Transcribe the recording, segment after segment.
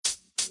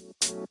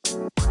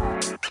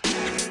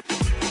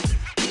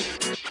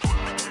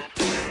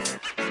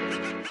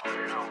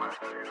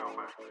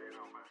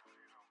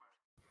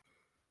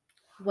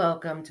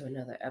Welcome to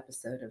another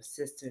episode of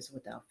Sisters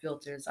Without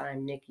Filters.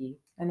 I'm Nikki.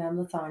 And I'm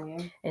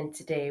LaTanya. And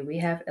today we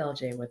have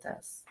LJ with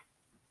us.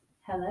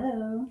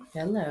 Hello.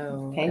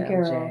 Hello, Hey, LJ.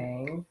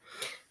 girl.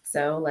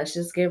 So let's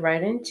just get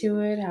right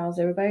into it. How's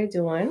everybody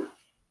doing?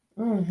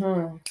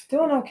 Doing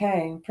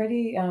okay.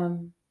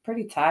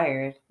 Pretty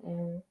tired.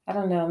 I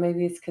don't know.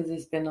 Maybe it's because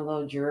it's been a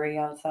little dreary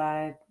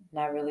outside.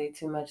 Not really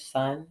too much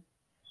sun.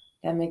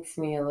 That makes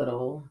me a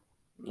little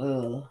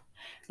ugh.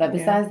 But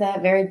besides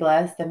that, very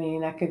blessed. I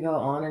mean, I could go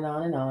on and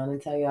on and on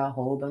and tell you a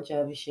whole bunch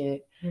of other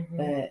shit.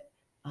 But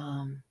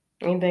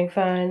anything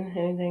fun?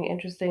 Anything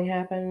interesting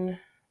happen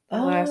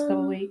the last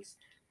couple weeks?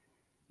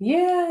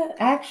 Yeah,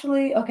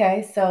 actually,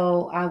 okay.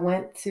 So I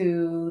went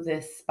to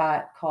this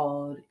spot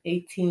called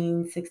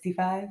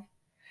 1865.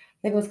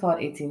 I think it was called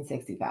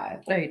 1865.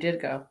 Oh, you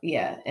did go?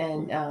 Yeah,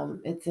 and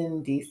it's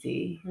in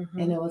DC,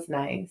 and it was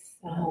nice.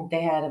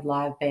 They had a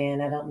live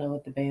band. I don't know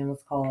what the band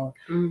was called,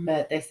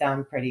 but they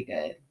sound pretty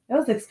good. It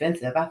was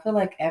expensive. I feel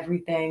like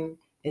everything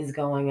is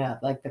going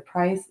up. Like the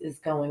price is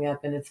going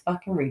up, and it's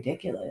fucking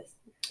ridiculous.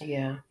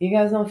 Yeah. You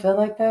guys don't feel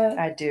like that?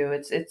 I do.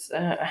 It's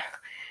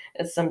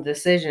some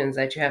decisions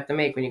that you have to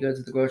make when you go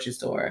to the grocery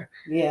store.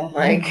 Yeah.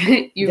 Like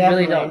you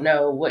really don't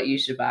know what you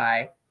should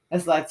buy.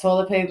 It's like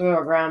toilet paper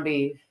or ground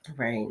beef.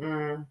 Right.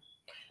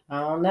 I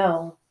don't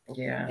know.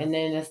 Yeah. And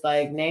then it's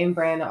like name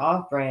brand or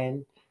off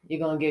brand. You're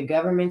gonna get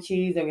government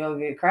cheese or you're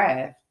gonna get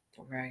Kraft.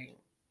 Right.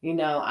 You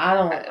know, I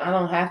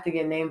don't have to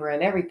get name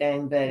brand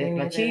everything, but if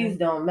my cheese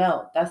don't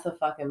melt, that's a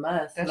fucking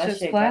must. That's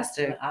just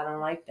plastic. I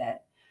don't like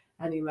that.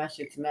 I need my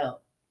shit to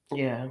melt.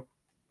 Yeah.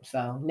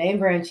 So name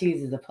brand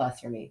cheese is a plus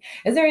for me.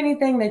 Is there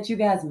anything that you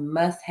guys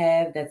must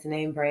have that's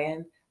name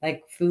brand,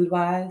 like food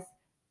wise?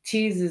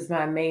 Cheese is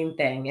my main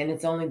thing, and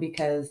it's only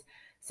because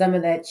some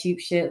of that cheap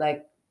shit,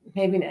 like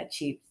maybe not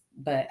cheap,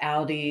 but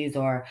Aldi's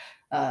or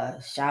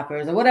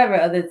Shoppers or whatever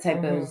other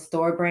type of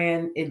store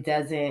brand, it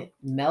doesn't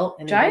melt.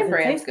 And Giant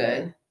Brand's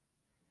good.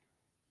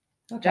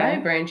 Okay.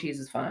 Giant Brand cheese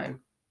is fine.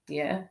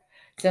 Yeah.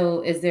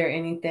 So is there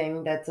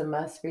anything that's a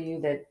must for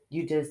you that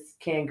you just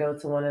can't go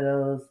to one of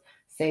those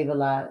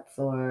Save-A-Lots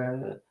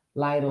or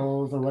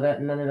Lidl's or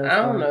whatever? None of those. I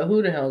don't know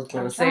who the hell's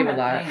going to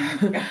Save-A-Lot.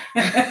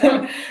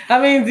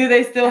 I mean, do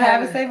they still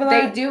have a Save-A-Lot?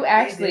 They do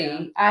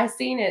actually. I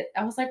seen it.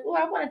 I was like, oh,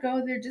 I want to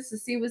go there just to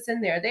see what's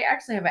in there. They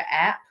actually have an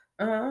app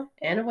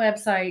and a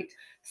website.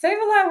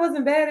 Save-A-Lot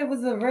wasn't bad. It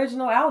was the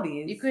original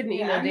Aldi's. You couldn't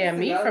eat no damn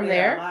meat from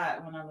there. A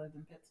lot when I lived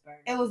in Pittsburgh.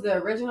 It was the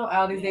original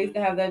Aldi's. Yeah. They used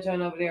to have that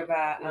joint over there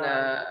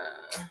by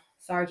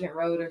Sergeant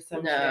Road or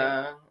something.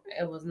 No,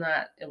 it was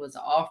not. It was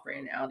an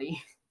off-brand Aldi.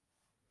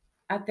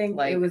 I think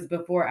it was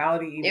before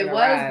Aldi even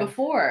arrived. Was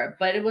before,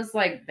 but it was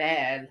like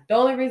bad. The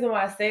only reason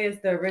why I say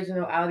it's the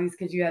original Aldi's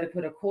because you had to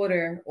put a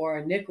quarter or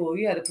a nickel.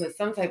 You had to put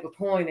some type of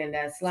coin in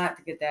that slot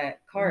to get that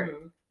cart.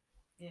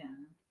 Yeah.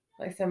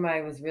 Like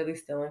somebody was really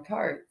stealing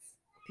carts.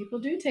 People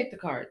do take the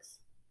carts.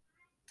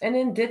 And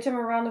then ditch them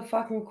around the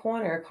fucking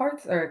corner.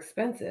 Carts are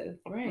expensive.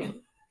 Right.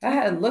 I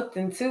had looked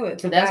into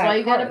it. That's why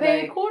you got to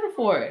pay a quarter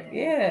for it.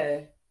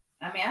 Yeah.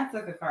 I mean, I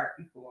took a cart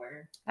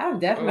before. I've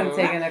definitely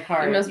taken a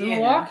cart. You must have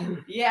been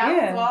walking. Yeah,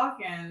 I was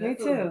walking. Me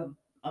too.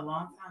 A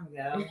long time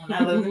ago when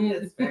I lived in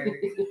Pittsburgh.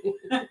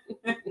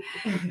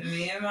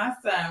 Me and my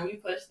son, we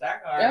pushed our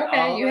cart.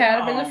 Okay, you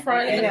had him in the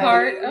front of the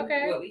cart.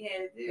 Okay. What we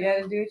had to do. You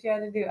had to do what you had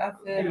to do. I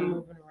feel him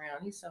moving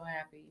around. He's so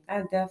happy.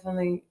 I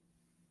definitely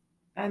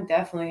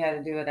had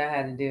to do what I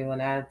had to do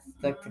when I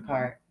stuck to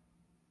cart.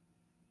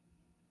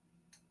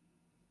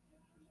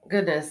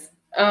 Goodness.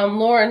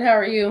 Lauren, how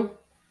are you?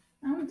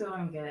 I'm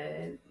doing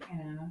good.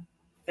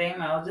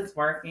 Same old, just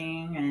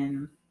working,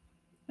 and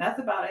that's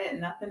about it.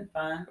 Nothing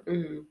fun.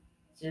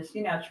 Just,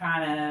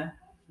 trying to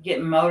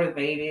get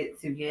motivated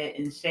to get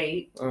in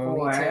shape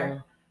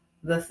for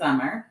the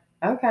summer.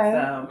 Okay.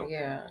 So,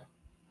 yeah.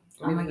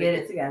 I'm going to get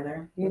it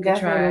together. You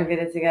definitely going to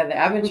get it together.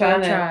 I've been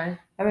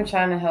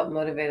trying to help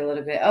motivate a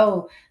little bit.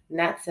 Oh,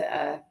 not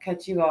to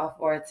cut you off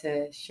or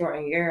to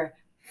shorten your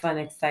fun,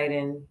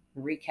 exciting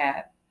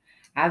recap.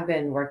 I've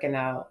been working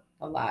out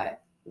a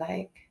lot,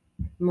 like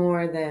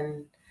more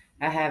than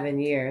I have in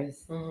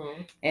years.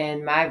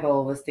 And my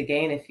goal was to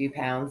gain a few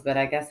pounds, but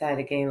I guess I had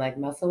to gain like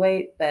muscle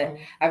weight. But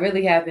I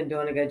really have been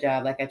doing a good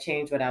job. Like I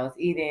changed what I was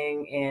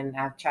eating, and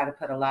I've tried to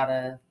put a lot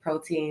of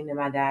protein in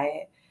my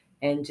diet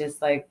and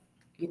just like,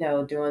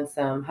 doing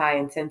some high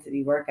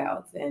intensity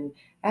workouts. And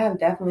I have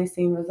definitely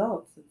seen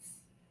results. It's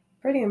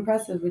pretty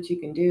impressive what you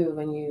can do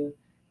when you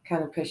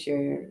kind of put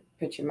your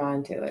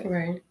mind to it.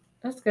 Right.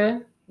 That's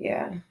good.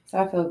 Yeah. So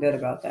I feel good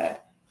about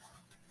that.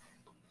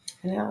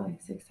 And now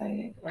he's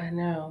excited. I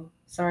know.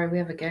 Sorry, we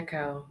have a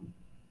gecko.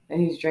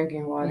 And he's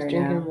drinking water. He's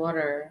drinking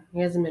water.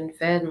 He hasn't been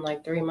fed in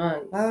like 3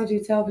 months. Why would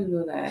you tell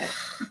people that?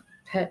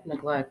 Pet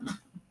neglect.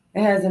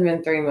 It hasn't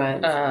been 3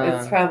 months.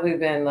 It's probably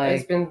been like...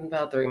 It's been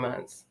about 3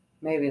 months.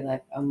 Maybe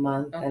like a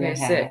month and a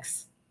half.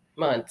 6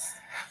 months.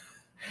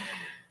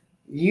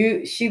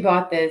 She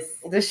bought this.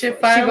 This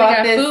shit finally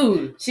got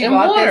food. She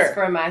bought this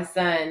for my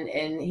son,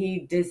 and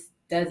he just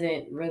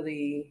doesn't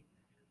really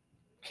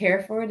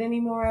care for it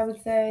anymore. I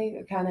would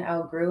say, kind of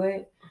outgrew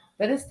it,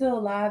 but it's still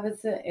alive.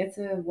 It's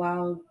a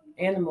wild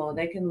animal.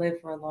 They can live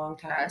for a long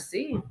time. I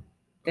see.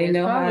 They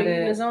know how to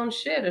eating his own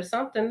shit or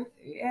something.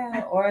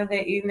 Yeah, or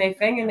they eating their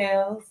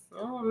fingernails.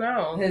 Oh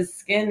no, his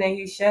skin that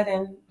he's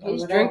shedding.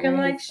 He's drinking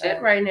like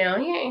shit right now.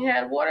 He ain't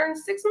had water in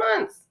 6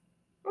 months.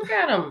 Look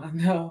at him. I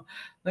know.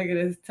 Look at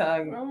his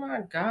tongue. Oh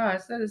my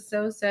gosh, that is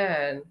so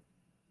sad.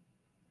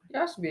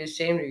 Y'all should be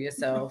ashamed of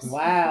yourselves.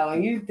 Wow.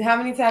 How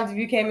many times have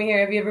you came in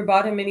here? Have you ever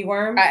bought him any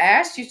worms? I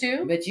asked you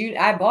to. But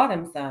I bought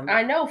him some.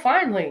 I know,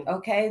 finally.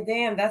 Okay,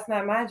 damn, that's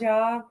not my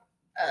job.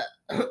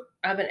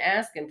 I've been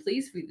asking,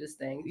 please feed this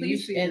thing.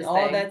 Please feed this thing. And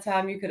all that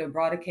time you could have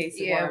brought a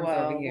case of worms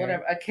over here.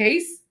 Whatever. A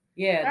case?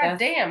 Yeah. God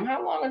damn,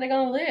 how long are they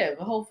gonna live?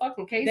 A whole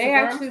fucking case of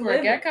worms for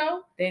a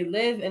gecko? They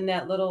live in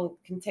that little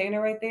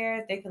container right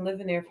there. They can live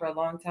in there for a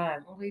long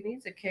time. Well, he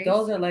needs a case.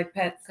 Those are like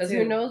pets. Because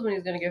who knows when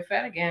he's gonna get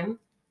fat again.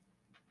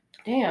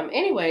 Damn.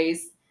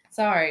 Anyways,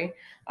 sorry.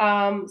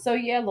 So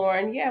yeah,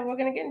 Lauren, we're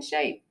gonna get in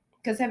shape.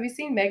 Because have you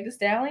seen Meg Thee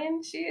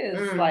Stallion? She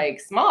is like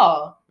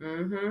small.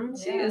 Mm-hmm.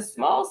 She is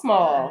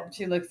small.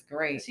 She looks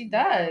great. She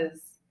does.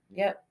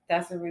 Yep.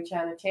 That's what we're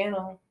trying to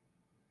channel.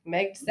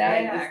 Meg Thee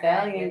Stallion. Meg Thee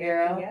Stallion,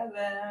 girl.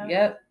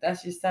 Yep.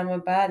 That's your summer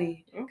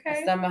body.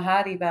 Okay. A summer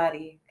hottie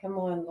body. Come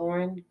on,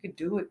 Lauren. You could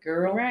do it,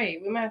 girl.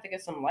 Right. We might have to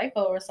get some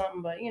lipo or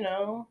something, but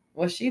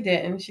Well, she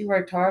didn't. She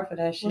worked hard for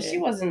that shit. Well, she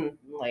wasn't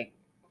like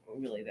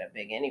really that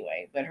big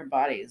anyway, but her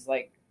body is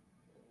like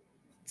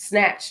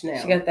snatched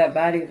now. She got that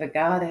body of a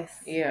goddess.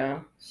 Yeah.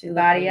 She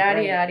body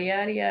yada yada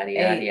yada yada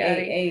yada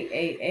yada.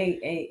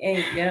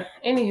 Yep.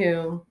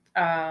 Anywho,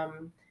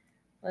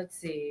 let's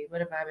see.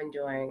 What have I been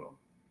doing?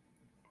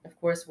 Of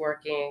course,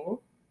 working.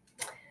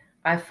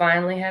 I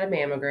finally had a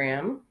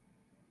mammogram.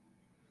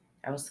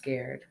 I was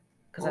scared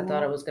because I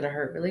thought it was gonna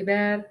hurt really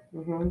bad.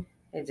 Mm-hmm.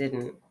 It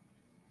didn't.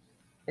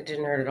 It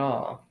didn't hurt at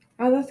all.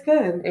 Oh, that's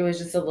good. It was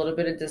just a little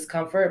bit of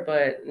discomfort,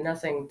 but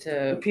nothing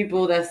to...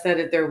 People that said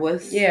it there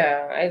was...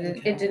 Yeah,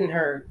 it didn't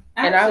hurt.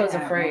 And I was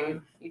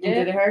afraid. You did?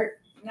 Did it hurt?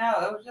 No,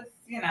 it was just,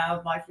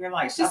 like you're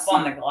like up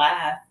on the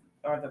glass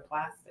or the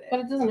plastic.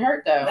 But it doesn't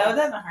hurt though. No, it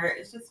doesn't hurt.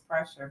 It's just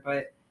pressure.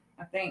 But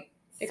I think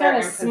they kind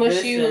of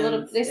smush you a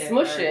little. They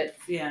smush it.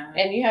 Yeah.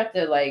 And you have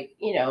to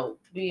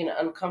be in an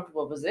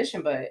uncomfortable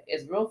position, but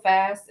it's real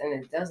fast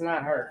and it does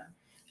not hurt.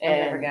 And I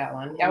never got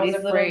one. I was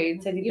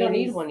afraid. You don't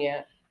need one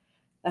yet.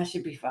 That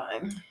should be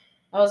fine.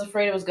 I was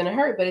afraid it was going to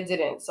hurt, but it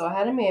didn't. So I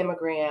had a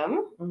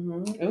mammogram.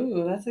 Mm-hmm.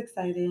 Ooh, that's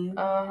exciting.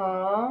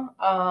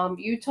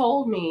 You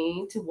told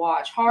me to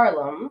watch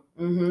Harlem.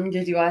 Mm-hmm.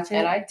 Did you watch it?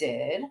 And I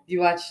did.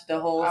 You watched the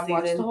whole season? I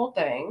watched the whole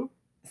thing.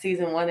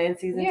 Season 1 and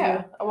season 2?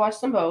 Yeah, I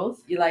watched them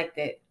both. You liked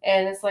it?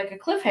 And it's like a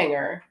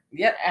cliffhanger.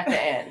 Yep. At the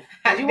end.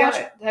 Did you watch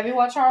it? Have you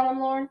watched Harlem,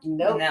 Lauren?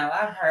 Nope. No,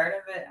 I've heard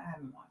of it. I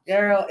haven't watched it.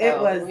 Girl,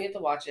 we have to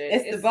watch it.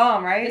 It's the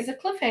bomb, right? It's a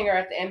cliffhanger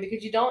at the end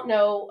because you don't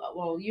know.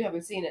 Well, you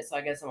haven't seen it, so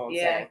I guess I won't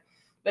say.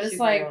 But it's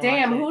like,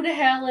 damn, who the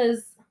hell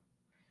is?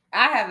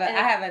 I have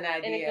an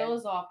idea. And it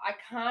goes off. I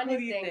kind of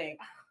think.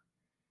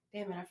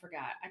 Damn it, I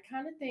forgot. I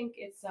kind of think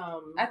it's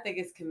I think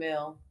it's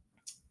Camille.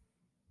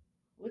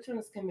 Which one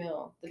is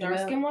Camille? The dark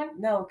skin one?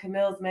 No,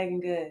 Camille's Megan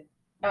Good.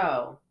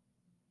 Oh.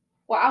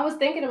 Well, I was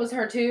thinking it was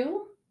her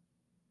too.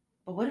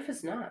 But what if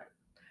it's not?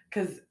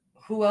 Because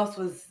who else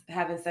was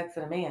having sex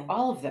with a man?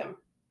 All of them.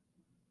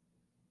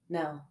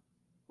 No.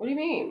 What do you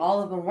mean?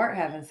 All of them weren't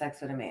having sex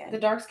with a man. The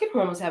dark skinned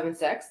one was having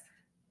sex.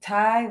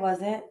 Ty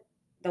wasn't.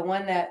 The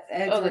one that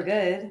eggs were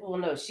good. Well,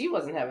 no, she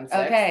wasn't having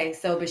sex. Okay,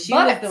 but she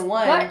was the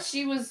one. But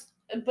she was.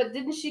 But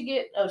didn't she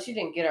get? Oh, she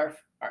didn't get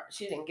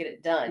she didn't get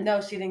it done. No,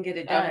 she didn't get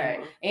it done. Okay.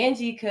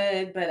 Angie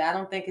could, but I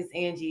don't think it's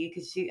Angie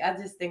because I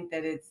just think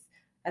that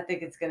I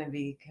think it's gonna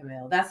be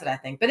Camille. That's what I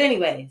think. But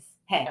anyways,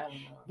 hey,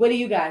 what do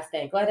you guys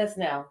think? Let us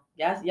know.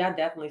 Y'all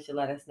definitely should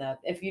let us know.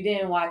 If you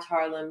didn't watch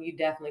Harlem, you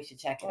definitely should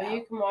check it out.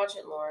 You can watch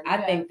it, Lauren. I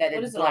think that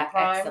it's Black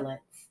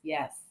excellence.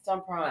 Yes, it's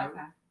on Prime.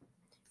 Okay.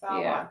 So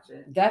I'll watch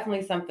it.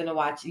 Definitely something to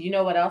watch. You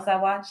know what else I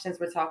watched since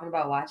we're talking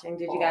about watching?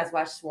 Did you guys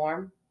watch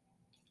Swarm?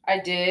 I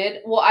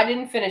did. Well, I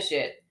didn't finish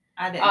it.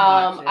 I didn't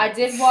watch it. I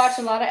did watch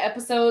a lot of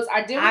episodes.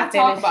 I did want to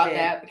talk about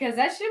that because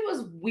that shit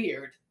was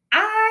weird.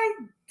 I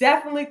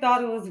definitely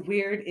thought it was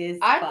weird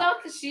I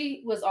thought that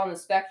she was on the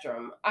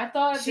spectrum. I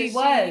thought she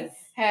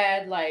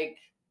had like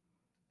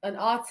an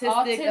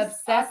autistic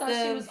obsessive. I thought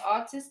she was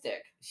autistic.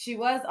 She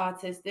was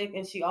autistic,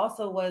 and she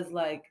also was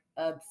like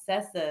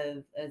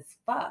obsessive as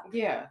fuck.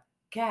 Yeah.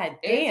 God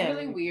damn. It's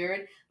really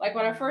weird. Like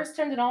when I first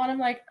turned it on, I'm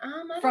like,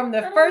 from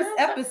the first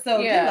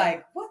episode, you're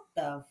like, what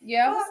the fuck?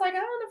 I was like, I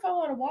don't know if I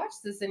want to watch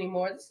this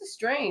anymore. This is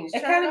strange.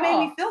 It kind of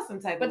made me feel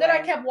some type of way. But then I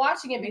kept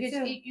watching it because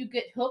you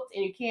get hooked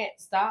and you can't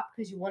stop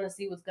because you want to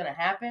see what's going to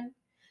happen.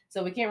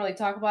 So we can't really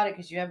talk about it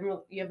because you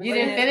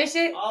didn't finish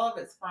it? All of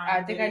it's Prime.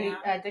 I think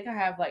I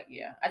have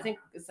I think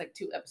it's like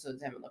 2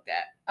 episodes I haven't looked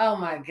at. Oh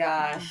my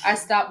gosh. I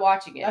stopped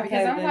watching it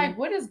because I'm like,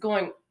 what is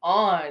going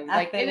on?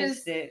 Like it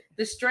is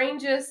the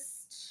strangest.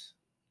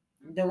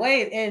 The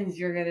way it ends,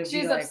 you're gonna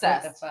She's be like,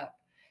 obsessed. what the fuck?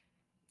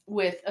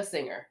 With a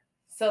singer.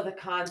 So the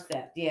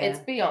concept, yeah. It's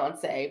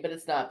Beyonce, but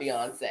it's not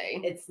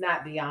Beyonce. It's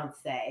not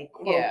Beyonce.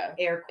 Quote, yeah.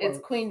 Air quotes.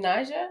 It's Queen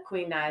Naija.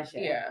 Queen Naija.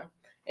 Yeah.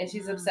 And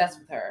she's obsessed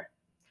with her.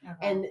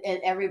 And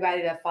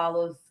everybody that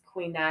follows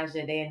Queen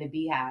Naija, they in the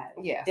Beehive.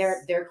 Yes.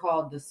 They're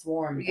called the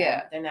Swarm. Though.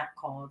 Yeah. They're not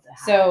called the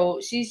Hive. So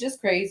she's just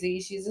crazy.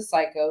 She's a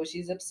psycho.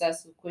 She's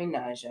obsessed with Queen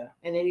Naija.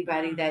 And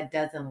anybody that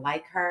doesn't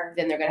like her,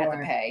 then they're gonna have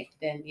to pay.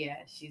 Then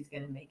she's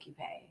gonna make you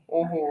pay.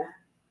 Mm-hmm.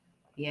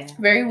 Yeah.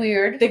 Very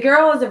weird. The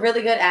girl is a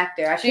really good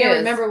actor. I can't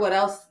remember what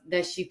else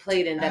that she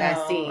played in that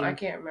I've seen. I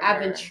can't remember.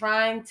 I've been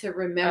trying to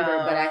remember,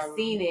 but I've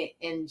seen it,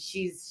 and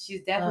she's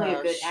definitely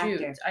a good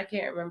actor. I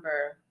can't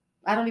remember.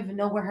 I don't even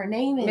know what her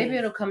name is. Maybe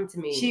it'll come to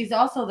me. She's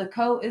also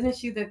isn't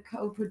she the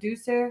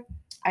co-producer?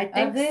 I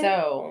think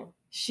so.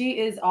 She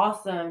is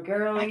awesome,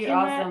 girl. You're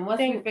awesome. Once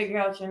we figure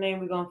out your name,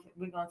 we're gonna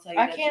tell you.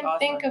 I can't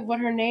think of what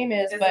her name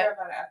is, but there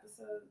about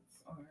episodes?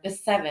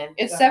 It's 7.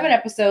 It's 7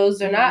 episodes.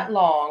 They're not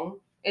long.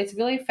 It's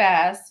really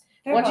fast.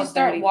 Once you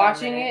start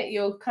watching it,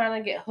 you'll kind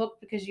of get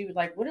hooked because you're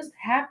like, what is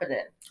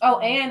happening? Oh,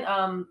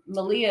 and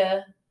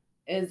Malia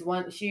is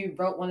one. She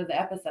wrote one of the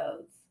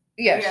episodes.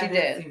 Yeah, she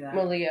did.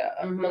 Malia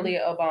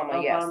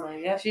Obama.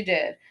 Yes, she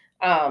did.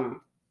 And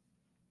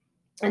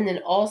then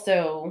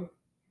also,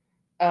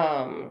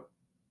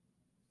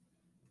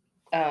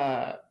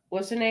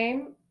 what's her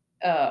name?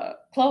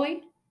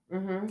 Chloe.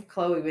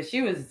 Chloe, but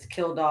she was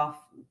killed off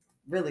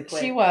really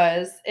quick. She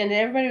was, and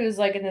everybody was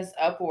like in this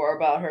uproar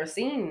about her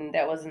scene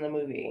that was in the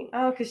movie.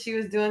 Oh, because she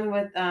was doing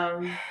with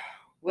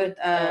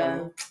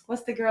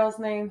what's the girl's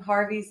name?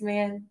 Harvey's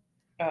man.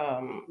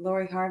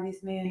 Lori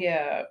Harvey's man.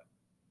 Yeah.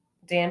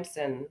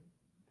 Damson.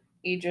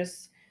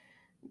 Idris.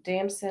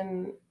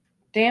 Damson.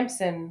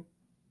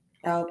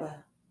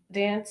 Alba.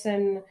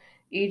 Damson.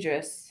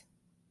 Idris.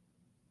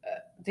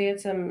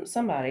 Damson.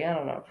 Somebody. I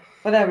don't know.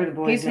 Whatever the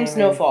boy's He's name from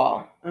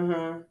Snowfall.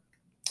 Mm-hmm.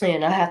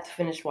 And I have to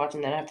finish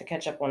watching that. I have to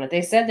catch up on it.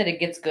 They said that it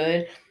gets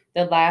good.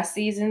 The last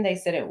season, they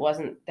said it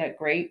wasn't that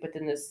great, but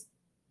then this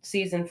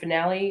season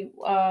finale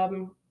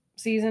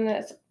season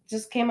that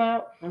just came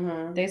out,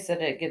 they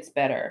said it gets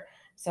better.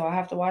 So I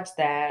have to watch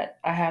that.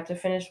 I have to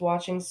finish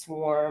watching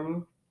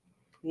Swarm.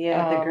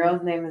 Yeah, the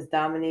girl's name is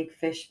Dominique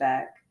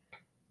Fishback.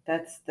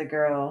 That's the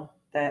girl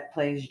that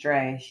plays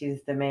Dre.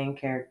 She's the main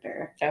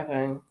character.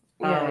 Okay.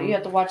 Yeah, you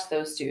have to watch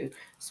those two.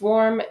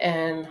 Swarm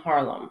and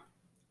Harlem.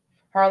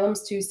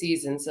 Harlem's 2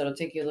 seasons, so it'll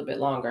take you a little bit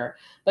longer.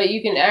 But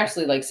you can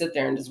actually like sit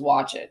there and just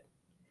watch it.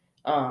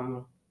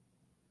 And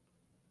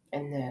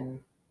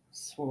then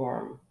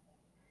Swarm.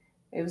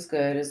 It was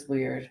good. It's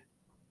weird.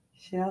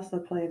 She also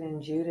played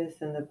in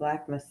Judas and the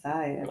Black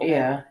Messiah.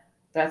 Yeah,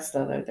 that's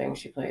the other thing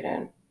she played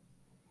in.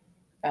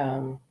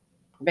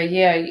 But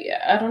yeah,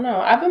 I don't know.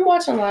 I've been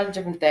watching a lot of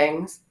different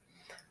things,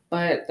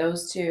 but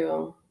those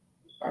 2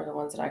 are the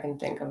ones that I can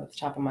think of at the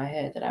top of my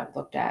head that I've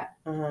looked at.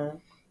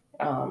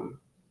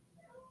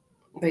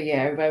 But yeah,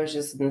 everybody was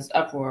just in this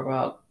uproar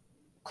about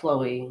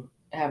Chloe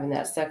having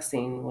that sex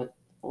scene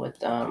with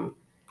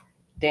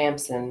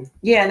Damson.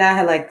 Yeah, and I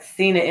had like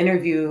seen an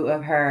interview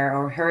of her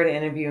or heard an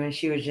interview, and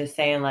she was just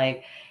saying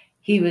like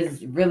he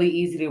was really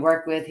easy to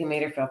work with. He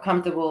made her feel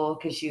comfortable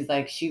because she's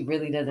like she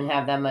really doesn't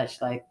have that much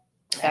like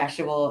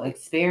sexual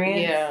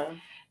experience. Yeah,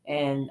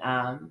 and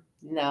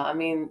no, I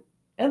mean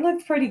it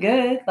looked pretty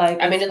good.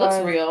 Like I mean, it looks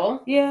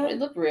real. Yeah, it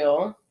looked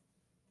real.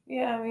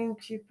 Yeah, I mean,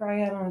 she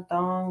probably had on a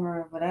thong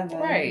or whatever.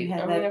 Right.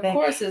 I mean, of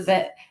course,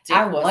 but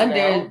I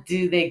wonder,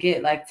 do they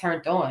get like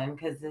turned on?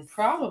 Because it's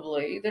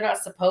probably they're not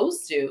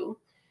supposed to,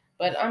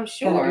 but I'm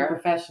sure. Gotta be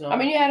professional. I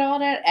mean, you had all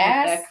that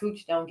ass. That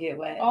cooch don't get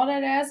wet. All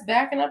that ass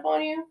backing up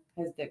on you.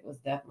 His dick was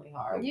definitely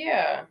hard.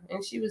 Yeah,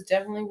 and she was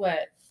definitely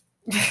wet.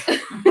 They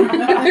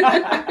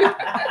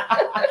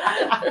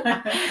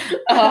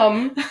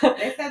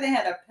said they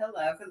had a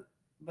pillow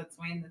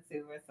between the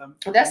 2 or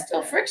something. That's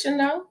still friction,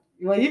 though.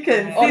 Well, you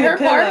couldn't on see her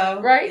the pillow,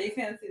 part, right? You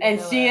couldn't see the and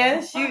pillow.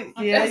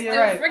 yeah, That's you're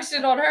still right.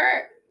 friction on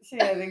her. She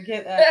had to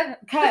get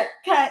cut,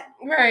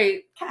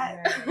 right.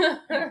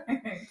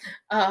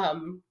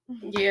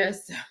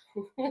 Yes.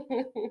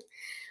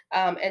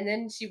 And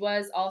then she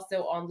was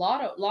also on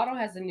Lotto. Lotto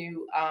has a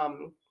new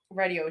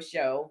radio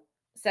show,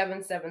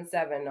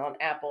 777 on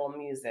Apple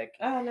Music.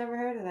 Oh, I never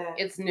heard of that.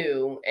 It's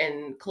new,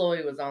 and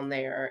Chloe was on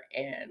there,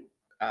 and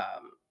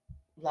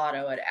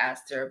Lotto had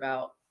asked her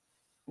about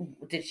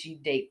did she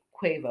date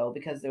Quavo,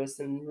 because there was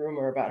some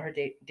rumor about her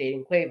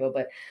dating Quavo,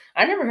 but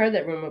I never heard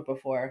that rumor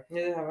before.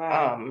 Yeah,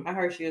 right. I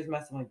heard she was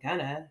messing with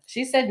Gunna.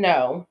 She said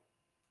no.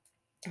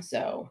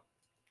 So,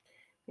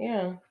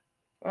 yeah,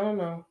 I don't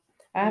know.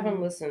 I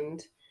haven't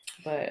listened,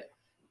 but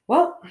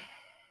well,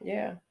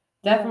 yeah.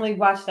 Definitely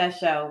watch that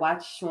show.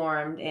 Watch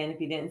Swarmed, and if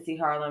you didn't see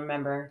Harlem,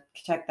 remember,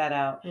 check that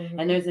out.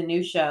 And there's a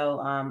new show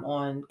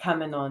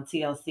coming on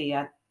TLC.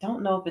 I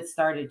don't know if it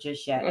started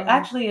just yet.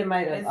 Actually, it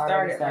might have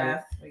already started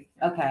last week.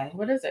 Okay.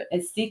 What is it?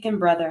 It's Seeking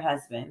Brother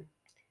Husband.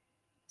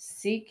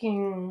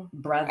 Seeking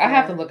Brother. I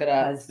have to look it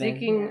up. Husband.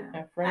 Seeking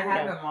Yeah. a friend. I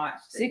haven't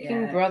watched it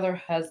Seeking yet. Brother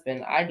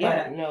Husband. I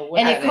don't know what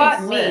And that it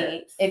caught is.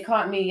 me. It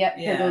caught me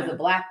because it was a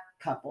black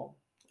couple.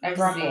 I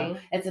Thruple. see.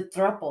 It's a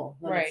thruple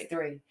when Right. it's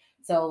 3.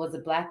 So it was a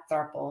black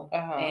thruple.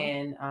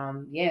 And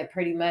yeah,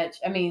 pretty much.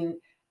 I mean,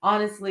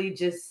 honestly,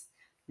 just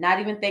not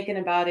even thinking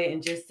about it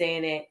and just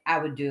saying it, I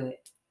would do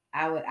it.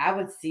 I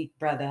would seek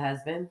brother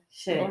husband.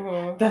 Shit.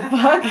 The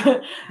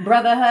fuck?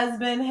 Brother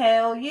husband,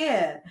 hell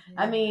yeah.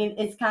 I mean,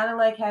 it's kind of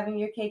like having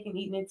your cake and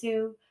eating it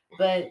too.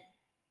 But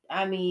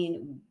I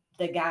mean,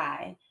 the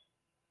guy,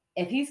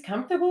 if he's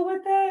comfortable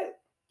with that,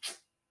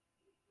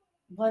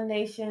 one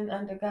nation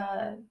under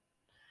God.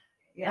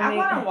 Yeah, I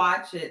want to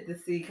watch it to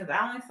see, because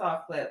I only saw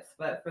clips,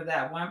 but for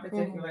that one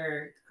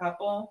particular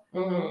couple,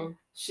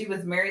 she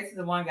was married to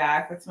the one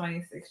guy for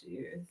 26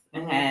 years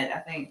and had, I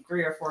think,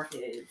 3 or 4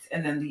 kids.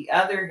 And then the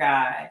other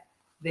guy,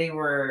 they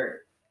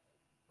were,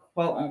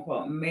 quote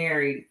unquote,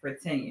 married for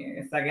 10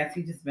 years. So I guess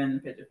he just been in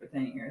the picture for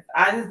 10 years.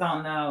 I just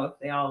don't know if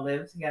they all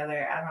live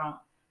together.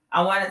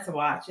 I wanted to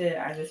watch it.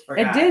 I just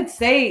forgot. It did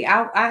say,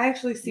 I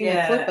actually seen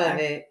a clip of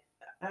it.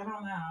 I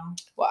don't know.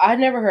 Well, I'd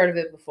never heard of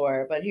it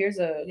before, but here's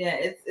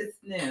it's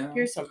new.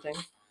 Here's something.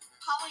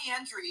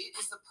 Polyandry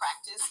is the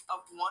practice of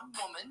one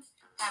woman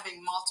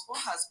having multiple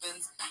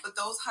husbands, but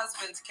those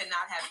husbands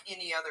cannot have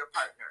any other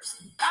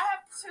partners. I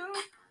have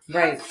 2.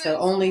 Right, so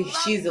only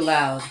she's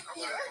allowed,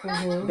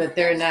 but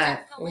they're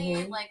not.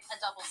 Definitely like a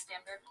double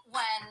standard.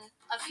 When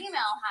a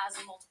female has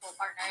multiple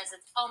partners,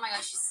 it's, oh my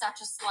gosh, she's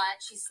such a slut.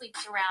 She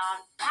sleeps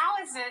around.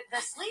 How is it the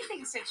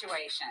sleeping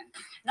situation?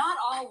 Not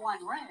all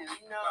one room.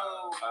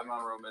 No. I'm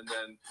on a room, and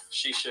then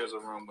she shares a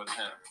room with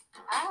him.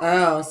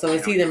 Oh, so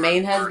is he the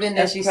main husband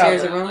that she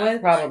shares a room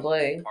with?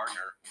 Probably.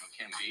 Partner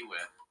can be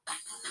with.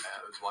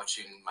 I was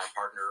watching my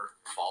partner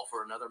fall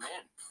for another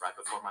man right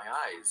before my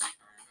eyes.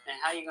 And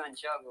how you gonna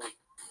juggle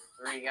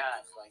 3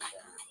 guys like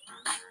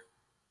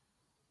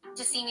that?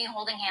 To see me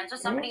holding hands with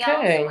somebody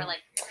else, or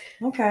like,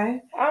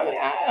 okay.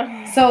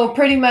 So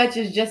pretty much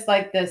it's just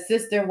like the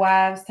sister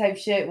wives type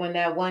shit when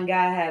that one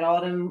guy had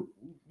all them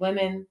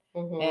women,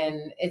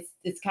 and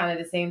it's kind of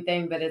the same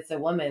thing, but it's a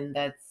woman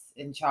that's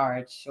in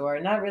charge, or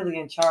not really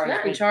in charge.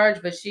 Not in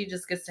charge, but she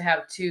just gets to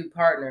have 2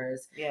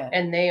 partners. Yeah.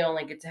 And they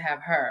only get to have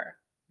her.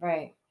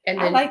 Right. And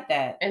then, I like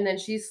that. And then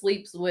she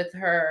sleeps with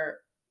her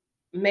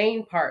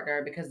main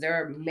partner because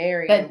they're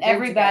married. But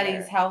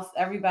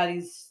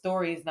everybody's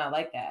story is not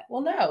like that.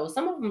 Well, no,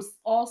 some of them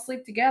all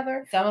sleep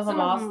together. Some of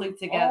them all sleep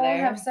together. All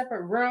have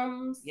separate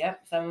rooms.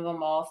 Yep, some of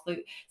them all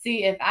sleep.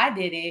 See, if I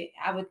did it,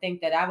 I would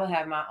think that I would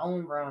have my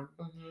own room,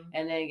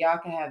 and then y'all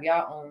can have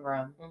your own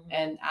room,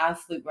 and I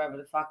sleep wherever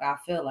the fuck I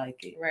feel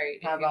like it.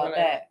 Right? How about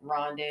that,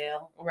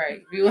 Rondell?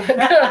 Right.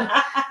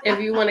 If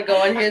you want to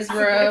go in his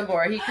room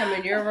or he come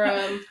in your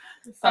room.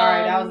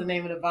 Sorry, that was the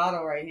name of the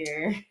bottle right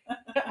here.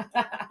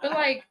 But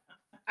like,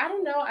 I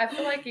don't know. I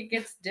feel like it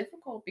gets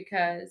difficult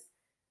because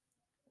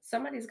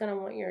somebody's gonna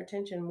want your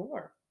attention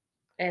more,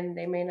 and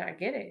they may not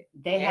get it.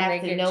 They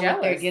have to know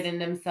what they're getting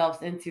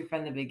themselves into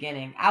from the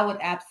beginning. I would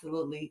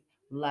absolutely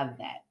love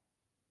that.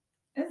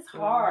 It's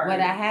hard. But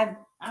I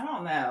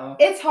don't know.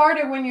 It's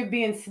harder when you're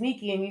being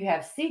sneaky and you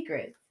have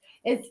secrets.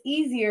 It's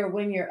easier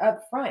when you're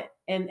up front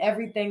and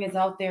everything is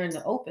out there in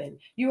the open.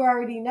 You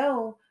already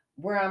know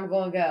where I'm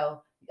going to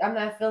go. I'm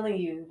not feeling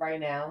you right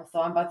now, so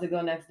I'm about to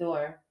go next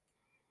door.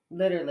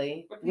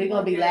 Literally. We're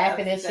going to be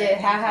laughing and shit.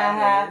 Ha, ha,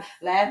 ha.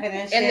 Laughing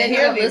and shit. And then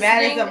you're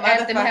listening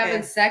at them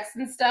having sex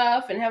and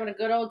stuff and having a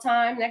good old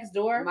time next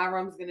door. My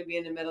room's going to be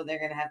in the middle. They're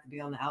going to have to be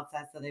on the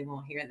outside so they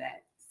won't hear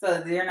that. So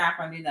they're not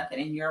going to do nothing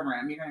in your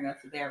room. You're going to go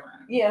to their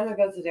room. Yeah, I'm going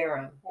to go to their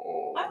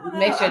room.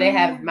 Make sure they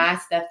have my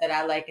stuff that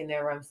I like in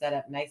their room set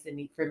up nice and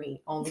neat for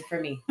me. Only for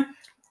me.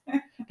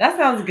 That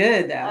sounds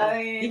good, though.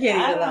 You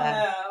can't even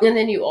lie. And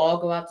then you all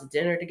go out to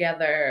dinner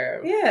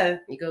together. Yeah.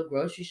 You go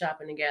grocery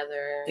shopping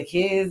together. The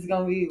kids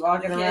going to be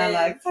walking around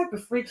like, what type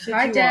of freak shit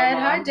hi, you Dad.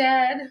 want, Mom? Hi,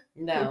 Dad.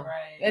 No.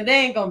 Right. And they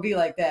ain't going to be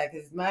like that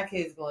because my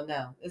kids going to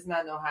know. It's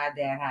not no hi,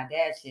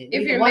 Dad shit.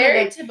 If you're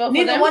married to both of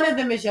them. Neither one of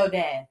them is your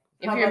dad.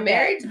 If you're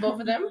married to both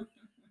of them.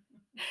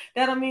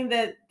 That don't mean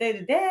that they're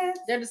the dads.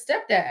 They're the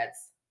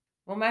stepdads.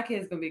 Well, my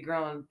kid's going to be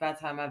grown by the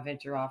time I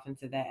venture off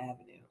into that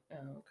avenue.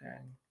 Oh, okay.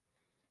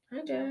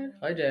 Hi, Dad.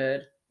 Hi,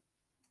 Dad.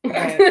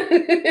 Right.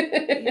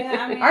 Yeah,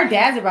 I mean, our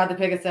dads are about to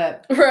pick us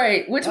up.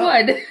 Right. Which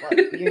one? Well,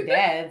 your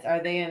dads,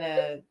 are they in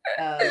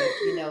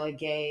a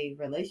gay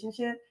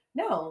relationship?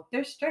 No,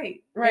 they're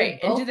straight. Right.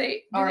 And do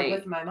they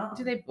with my mom?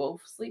 Do they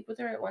both sleep with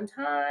her at one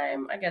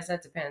time? I guess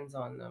that depends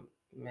on the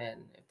men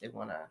if they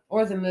want to.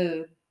 Or the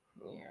mood.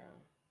 Yeah.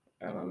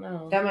 I don't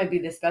know. That might be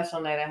the special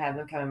night I have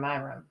them come in my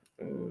room.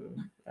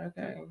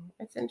 Okay.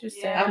 It's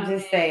interesting. Yeah, I'm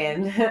just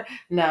saying.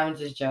 No, I'm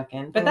just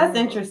joking. But that's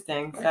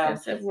interesting.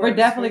 So we're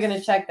definitely going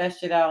to check that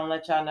shit out and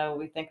let y'all know what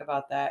we think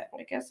about that.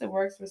 I guess it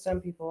works for some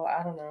people.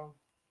 I don't know.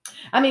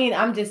 I mean,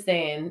 I'm just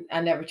saying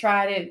I never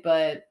tried it,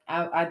 but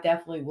I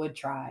definitely would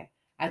try.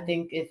 I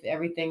think if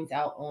everything's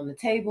out on the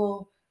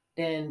table,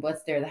 then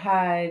what's there to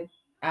hide?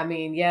 I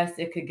mean, yes,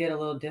 it could get a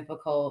little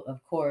difficult,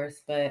 of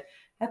course, but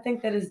I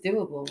think that is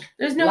doable.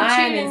 There's no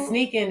lying cheating. And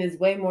sneaking is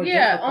way more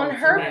difficult. Yeah, on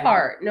her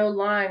part, no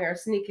lying or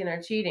sneaking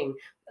or cheating.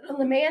 But on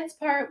the man's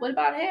part, what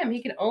about him?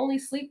 He can only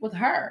sleep with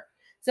her.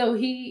 So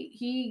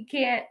he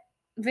can't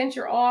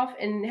venture off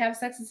and have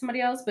sex with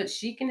somebody else, but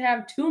she can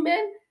have 2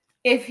 men?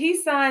 If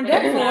he signed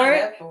up for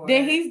it,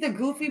 then he's the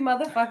goofy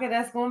motherfucker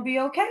that's going to be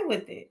okay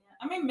with it.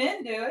 I mean,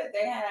 men do it.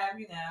 They have,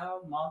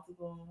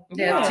 multiple.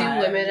 They have 2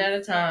 wives, women at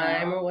a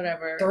time or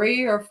whatever.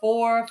 3 or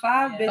 4 or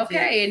 5 bitches.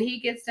 Okay, and he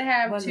gets to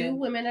have 2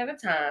 women at a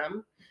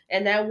time,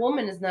 and that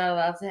woman is not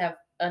allowed to have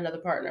another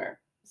partner.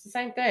 It's the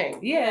same thing.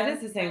 Yeah, it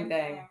is the same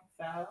thing.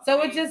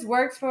 So it just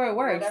works for it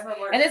works.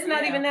 And it's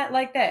not even that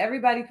like that.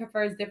 Everybody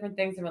prefers different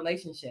things in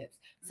relationships.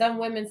 Some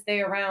women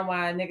stay around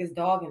while niggas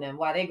dogging them.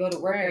 While they go to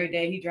work every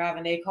day, he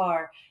driving their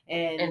car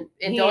and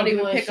don't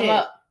even pick them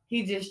up.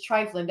 He just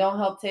trifling, don't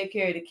help take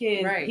care of the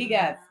kids. Right. He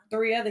got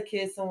 3 other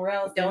kids somewhere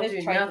else. Don't his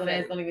do trifling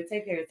nothing. ass don't even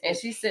take care of the kids. And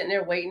she's sitting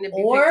there waiting to be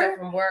picked up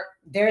from work.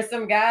 There's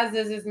some guys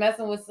that's just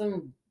messing with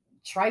some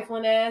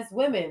trifling ass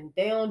women.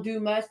 They don't do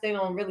much. They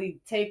don't really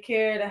take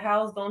care of the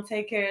house, don't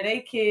take care of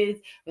their kids,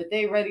 but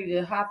they ready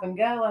to hop and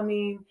go. I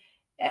mean,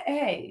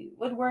 hey,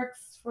 what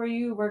works for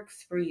you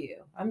works for you.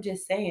 I'm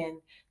just saying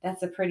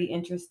that's a pretty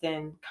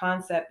interesting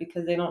concept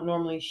because they don't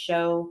normally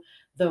show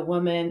the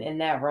woman in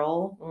that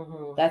role.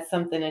 Mm-hmm. That's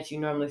something that you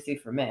normally see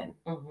for men.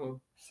 Mm-hmm.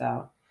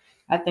 So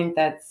I think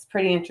that's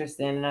pretty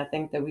interesting, and I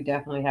think that we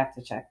definitely have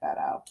to check that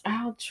out.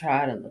 I'll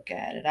try to look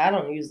at it. I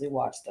don't usually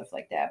watch stuff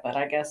like that, but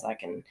I guess I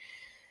can.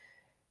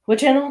 What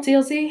channel?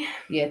 TLC?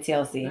 Yeah,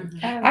 TLC.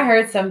 Mm-hmm. I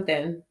heard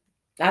something.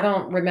 I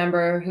don't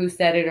remember who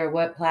said it or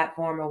what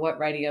platform or what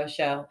radio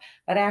show,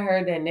 but I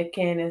heard that Nick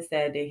Cannon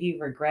said that he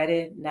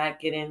regretted not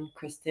getting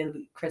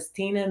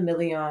Christina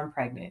Milian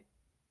pregnant.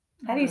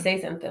 How do you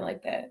say something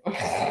like that?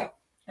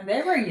 And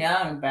they were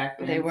young back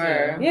then. They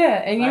were. Too.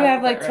 Yeah, and you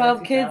have like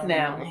 12 kids 2000s.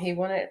 now. He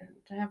wanted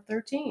to have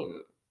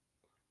 13.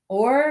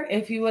 Or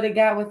if you would have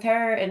got with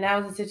her and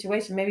that was the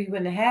situation, maybe you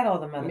wouldn't have had all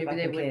the motherfucking kids.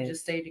 Maybe they would have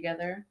just stayed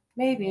together.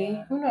 Maybe.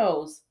 Yeah. Who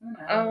knows?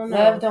 I don't know.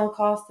 Love don't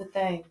cost a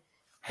thing.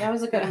 That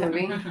was a good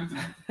movie.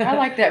 I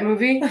like that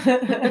movie.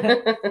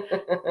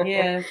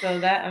 Yeah, so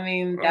that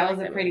was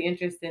a pretty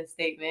interesting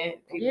statement.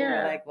 People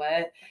were like,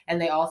 what?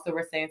 And they also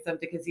were saying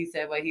something because he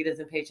said, he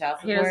doesn't pay child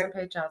support? He doesn't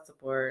pay child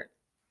support.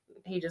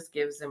 He just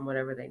gives them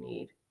whatever they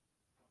need.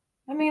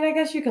 I mean, I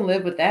guess you can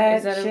live with that.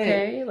 Is that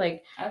okay?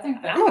 Like, I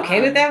think that's I'm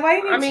okay with that.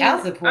 Why do you need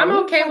child support? I'm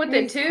okay with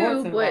it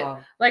too,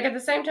 but like at the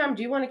same time,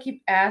 do you want to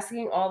keep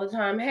asking all the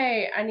time,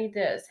 hey, I need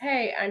this.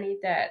 Hey, I need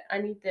that. I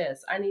need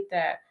this. I need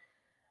that.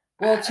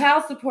 Well,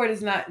 child support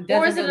is not,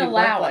 or is it really an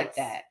allowance like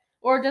that.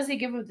 Or does he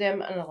give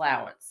them an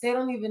allowance? They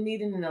don't even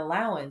need an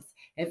allowance.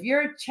 If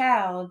your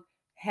child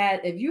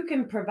if you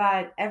can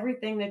provide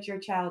everything that your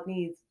child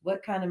needs,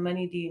 what kind of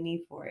money do you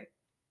need for it?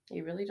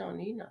 You really don't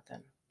need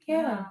nothing.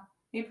 Yeah.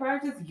 He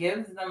probably just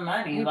gives them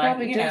money. He like,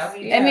 probably just,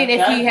 just, I mean,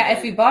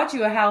 if he bought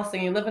you a house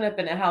and you're living up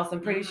in a house,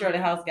 I'm pretty sure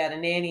the house got a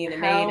nanny and a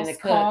maid and a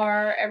cook.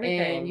 Car,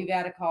 everything. And you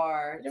got a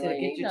car to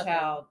get your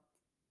child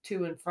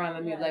to and from.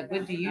 I mean, like,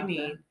 what do you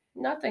need?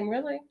 Nothing,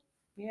 really.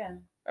 Yeah.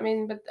 I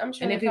mean, but I'm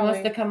sure. And if he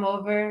wants to come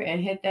over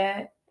and hit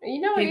that,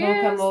 he's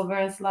gonna come over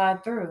and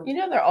slide through.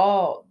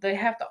 They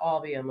have to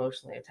all be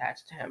emotionally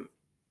attached to him.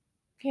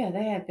 Yeah,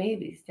 they have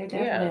babies. They're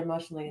definitely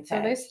emotionally attached.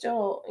 So they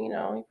still,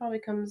 he probably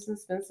comes and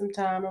spends some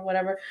time or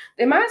whatever.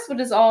 They might as well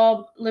just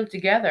all live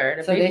together in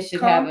a big they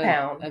should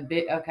compound. have a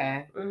bit,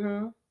 okay.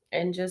 Mm-hmm.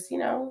 And just,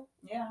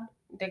 yeah,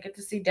 they get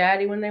to see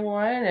daddy when they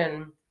want,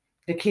 and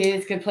the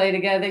kids can play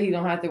together. He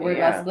don't have to worry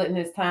about splitting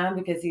his time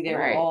because he's there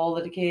with all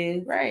of the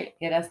kids. Right.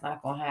 Yeah, that's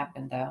not going to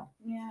happen, though.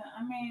 Yeah,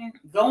 I mean,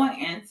 going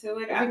into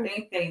it, I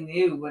think they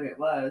knew what it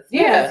was.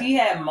 Yeah. Because he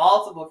had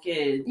multiple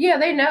kids. Yeah,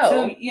 they know.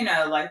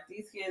 So, like,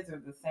 these kids are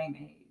the same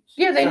age.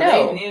 Yeah, they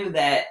know. They knew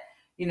that,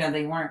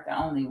 they weren't the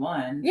only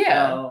ones.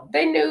 Yeah. So.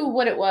 They knew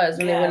what it was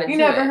when they went into it. You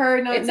never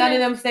heard none of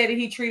them say that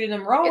he treated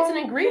them wrong. It's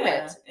an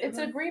agreement. Yeah, it's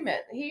an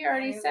agreement. He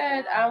already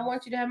said, I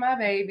want you to have my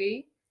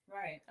baby.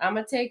 Right. I'm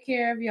going to take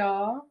care of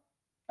y'all.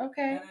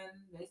 Okay. And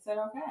then they said,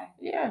 okay.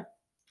 Yeah.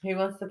 He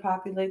wants to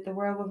populate the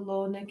world with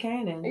little Nick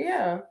Cannon.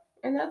 Yeah.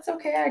 And that's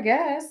okay, I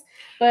guess.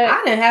 But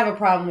I didn't have a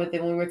problem with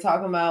it when we're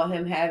talking about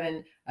him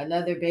having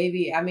another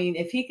baby. I mean,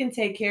 if he can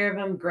take care of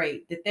him,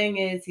 great. The thing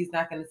is, he's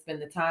not going to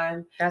spend the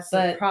time. That's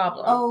the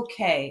problem.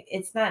 Okay.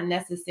 It's not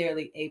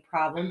necessarily a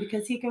problem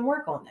because he can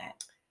work on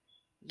that.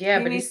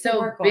 Yeah, but he's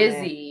so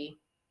busy.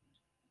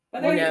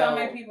 But there's so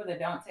many people that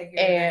don't take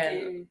care of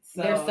their kids.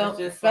 So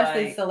there's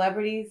especially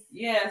celebrities.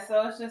 Yeah,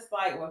 so it's just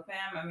like with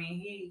him, I mean,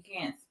 he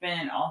can't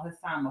spend all his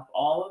time with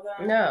all of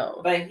them.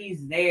 No. But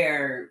he's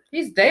there.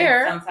 He's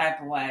there. In some type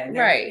of way.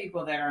 There's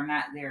people that are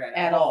not there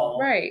at all.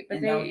 Right.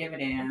 But they don't give a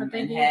damn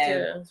and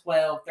have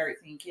 12,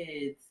 13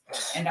 kids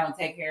and don't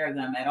take care of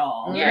them at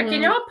all. Yeah,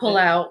 can y'all pull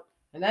out?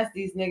 And that's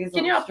these niggas.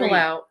 Can y'all pull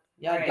out?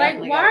 Y'all like,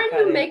 why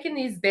are you making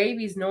these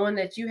babies knowing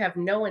that you have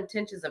no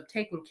intentions of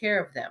taking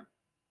care of them?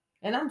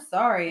 And I'm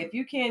sorry, if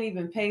you can't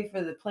even pay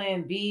for the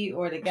plan B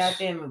or the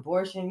goddamn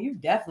abortion, you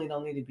definitely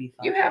don't need to be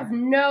fucking. You have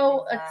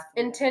no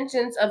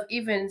intentions of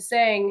even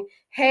saying,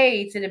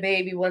 hey, to the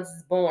baby once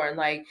it's born.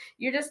 Like,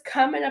 you're just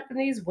coming up in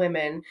these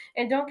women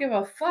and don't give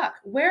a fuck.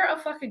 Wear a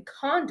fucking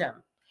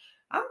condom.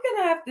 I'm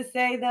going to have to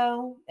say,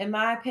 though, in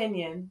my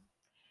opinion,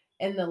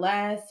 in the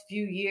last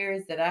few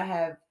years that I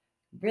have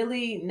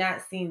really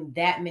not seen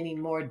that many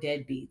more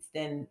deadbeats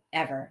than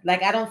ever.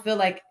 Like, I don't feel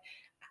like,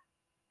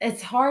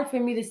 it's hard for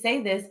me to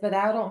say this, but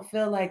I don't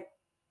feel like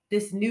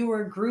this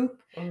newer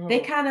group, they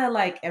kind of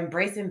like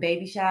embracing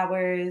baby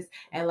showers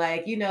and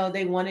like, you know,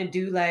 they want to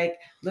do like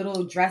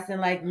little dressing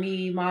like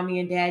me, mommy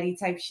and daddy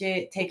type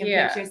shit, taking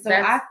pictures. So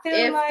I feel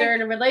if like they're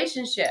in a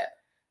relationship.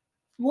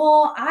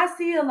 Well, I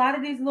see a lot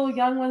of these little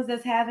young ones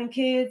that's having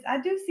kids. I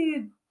do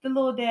see the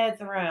little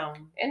dads around.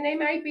 And they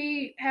might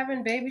be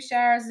having baby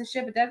showers and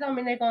shit, but that don't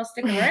mean they're going to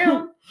stick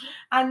around.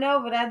 I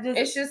know, but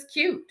it's just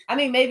cute. I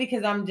mean, maybe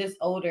because I'm just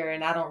older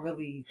and I don't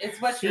really It's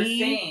what you're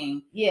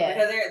seeing. Yeah.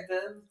 Because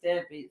those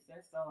deadbeats,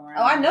 they're still around.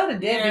 Oh, I know the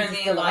deadbeats are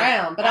still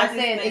around, but I'm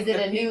saying, is it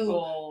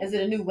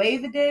a new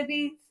wave of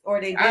deadbeats? Or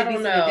are they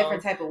deadbeats in a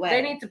different type of way?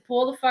 They need to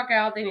pull the fuck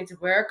out. They need to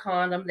wear a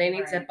condom. They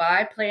need to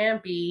buy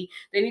Plan B.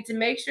 They need to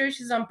make sure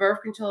she's on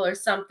birth control or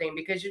something,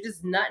 because you're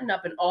just nutting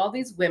up in all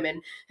these women,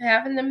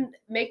 having them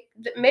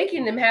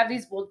making them have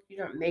these. Well,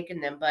 you're not making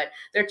them, but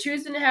they're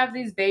choosing to have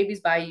these babies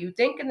by you,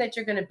 thinking that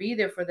you're going to be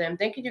there for them,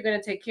 thinking you're going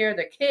to take care of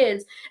their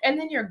kids, and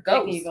then you're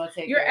ghost.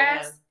 Your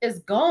ass is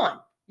gone.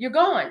 You're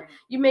gone.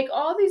 You make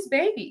all these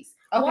babies.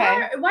 Okay.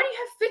 Why do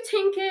you have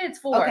 15 kids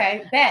for?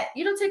 Okay, bet.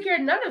 You don't take care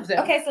of none of them.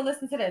 Okay, so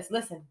listen to this.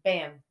 Listen,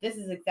 bam. This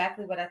is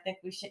exactly what I think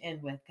we should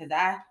end with, because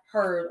I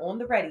heard on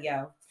the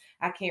radio,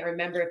 I can't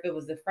remember if it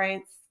was the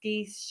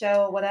Fransky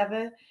show or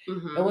whatever.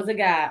 Mm-hmm. It was a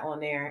guy on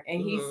there,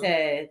 and he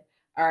said,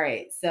 all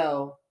right,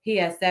 so he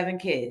has 7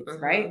 kids,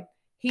 right?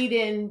 He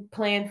didn't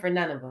plan for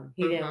none of them.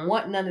 He didn't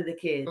want none of the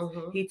kids.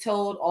 He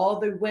told all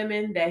the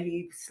women that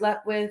he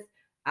slept with,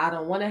 I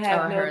don't want to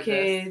have no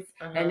kids.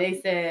 And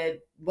they said,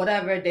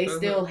 whatever, they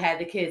still had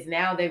the kids.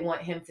 Now they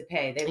want him to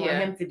pay. They want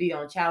him to be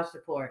on child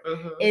support.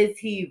 Is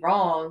he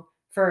wrong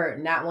for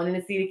not wanting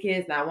to see the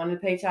kids, not wanting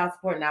to pay child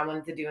support, not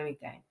wanting to do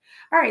anything?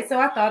 All right, so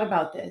I thought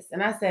about this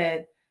and I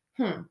said,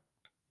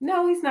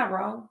 no, he's not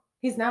wrong.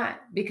 He's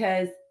not.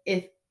 Because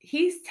if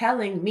he's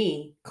telling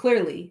me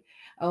clearly,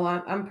 oh,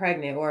 I'm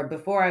pregnant, or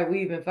before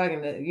we even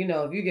fucking, if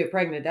you get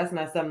pregnant, that's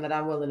not something that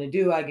I'm willing to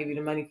do. I give you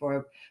the money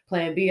for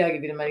Plan B. I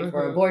give you the money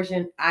for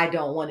abortion. I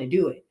don't want to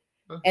do it.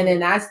 And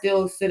then I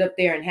still sit up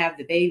there and have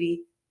the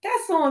baby.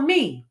 That's on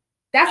me.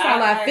 That's how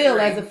I feel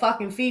as a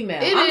fucking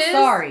female. I'm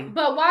sorry.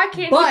 But why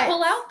can't he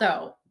pull out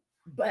though?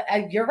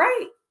 But you're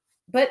right.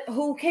 But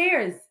who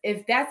cares?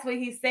 If that's what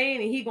he's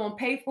saying and he gonna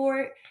pay for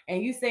it,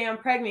 and you say I'm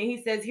pregnant,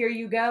 he says, here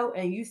you go,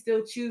 and you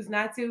still choose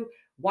not to,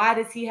 why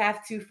does he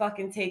have to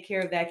fucking take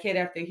care of that kid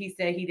after he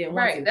said he didn't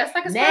want to? That's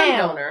like a sperm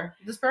donor.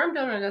 The sperm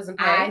donor doesn't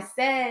pay. I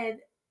said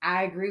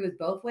I agree with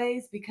both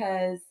ways,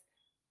 because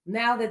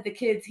now that the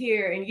kid's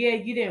here and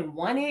you didn't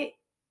want it,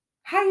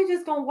 how you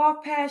just gonna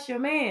walk past your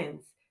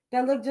mans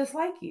that look just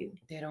like you?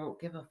 They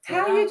don't give a fuck.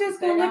 How you just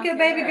gonna look at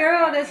baby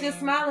girl that's just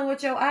smiling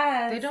with your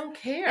eyes? They don't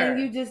care. And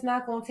you just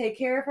not gonna take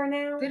care of her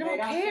now? They don't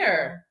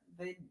care.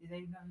 They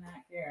do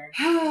not care.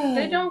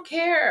 They don't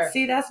care.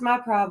 See, that's my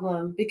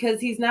problem, because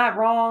he's not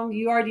wrong.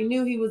 You already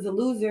knew he was a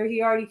loser.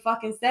 He already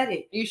fucking said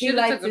it. You should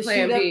have took the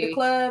Plan B. Shoot up the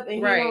club, and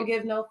he don't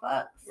give no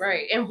fucks.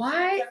 Right. And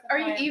why are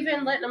you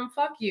even letting him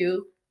fuck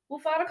you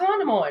without a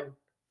condom on?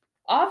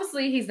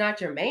 Obviously, he's not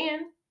your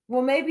man.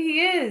 Well, maybe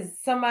he is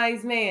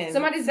somebody's man.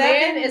 Somebody's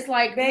man is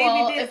like,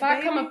 if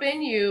I come up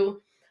in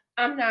you,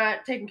 I'm not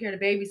taking care of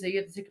the baby, so you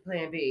have to take a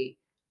Plan B.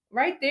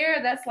 Right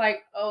there, that's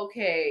like,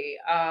 okay,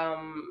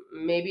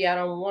 maybe I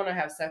don't want to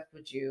have sex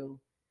with you.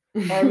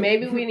 Or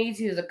maybe we need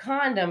to use a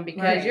condom,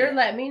 because you're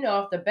letting me know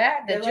off the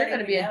bat that you're going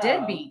to be a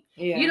deadbeat.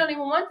 Yeah. You don't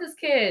even want this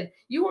kid.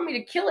 You want me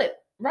to kill it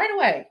right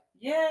away.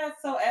 Yeah,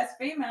 so as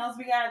females,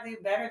 we got to do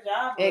a better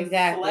job of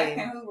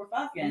selecting who we're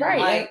fucking. Right.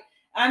 Like,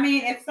 I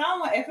mean, if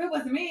it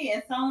was me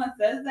and someone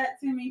says that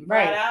to me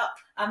flat out,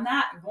 I'm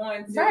not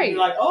going to be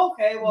like,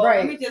 okay, well,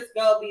 let me just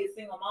go be a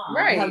single mom.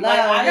 Right. Like,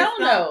 I just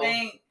don't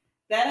think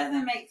that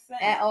doesn't make sense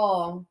at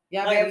all.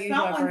 Y'all like, if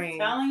someone's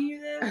telling you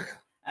this,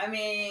 I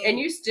mean, and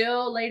you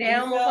still lay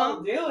down with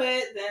them, do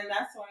it, then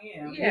that's on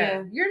you.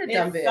 Yeah, you're the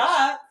dumb bitch. It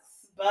sucks,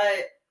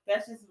 but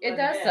that's just it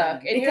does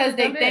suck, and because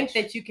they think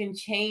that you can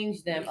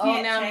change them.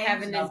 Oh, now I'm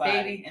having this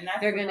baby, and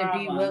they're gonna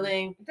be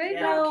willing. They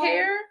don't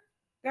care.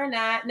 They're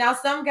not. Now,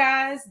 some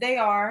guys,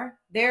 they're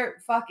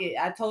fuck it.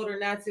 I told her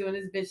not to, and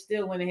this bitch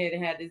still went ahead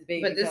and had this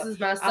baby. But this is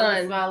my son. I'm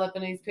gonna smile up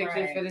in these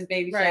pictures for this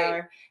baby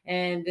shower,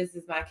 and this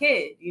is my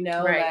kid,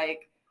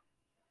 like,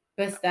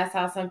 but that's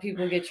how some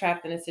people get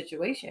trapped in a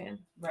situation.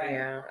 Right.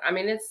 Yeah. I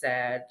mean, it's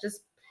sad.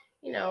 Just,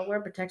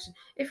 wear protection.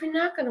 If you're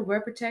not going to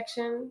wear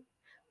protection,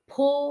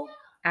 pull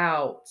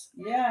out.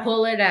 Yeah.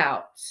 Pull it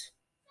out.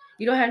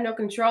 You don't have no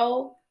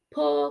control.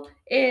 Pull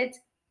it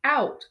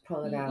out.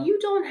 Pull it out. You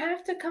don't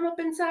have to come up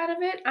inside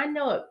of it. I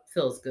know it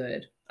feels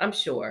good. I'm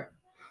sure.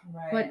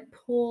 Right. But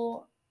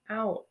pull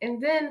out.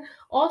 And then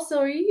also,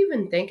 are you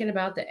even thinking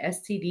about the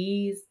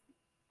STDs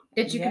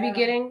that you could be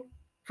getting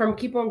from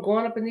keep on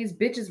going up in these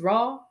bitches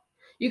raw?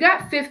 You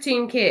got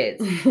 15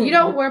 kids. You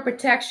don't wear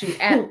protection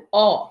at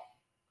all.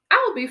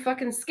 I would be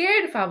fucking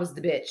scared if I was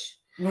the bitch.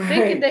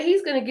 Thinking that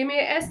he's going to give me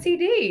an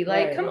STD.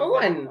 Like, come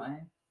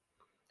on.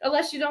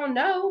 Unless you don't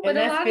know, but And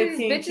a that's lot of these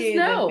 15 bitches kids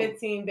know. and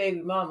 15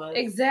 baby mamas.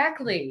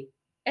 Exactly.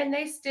 And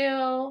they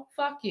still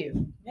fuck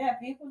you. Yeah,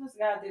 people just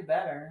gotta do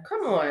better.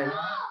 Come on.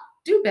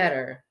 Do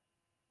better.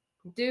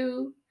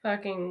 Do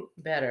fucking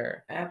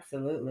better.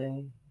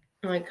 Absolutely.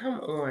 Like, come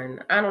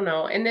on. I don't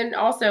know. And then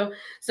also,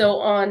 so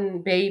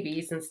on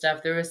babies and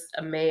stuff, there was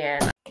a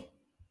man.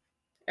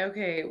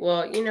 Okay,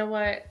 well, you know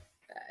what?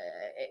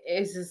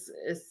 It's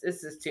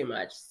just too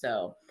much.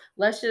 So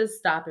let's just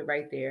stop it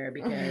right there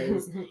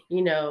because,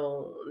 you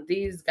know,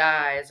 these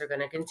guys are going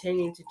to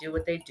continue to do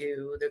what they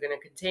do. They're going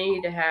to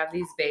continue to have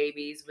these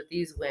babies with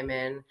these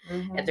women,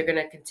 and they're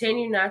going to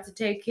continue not to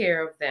take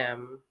care of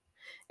them.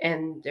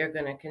 And they're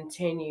going to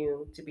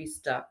continue to be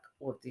stuck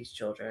with these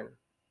children.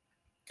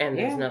 And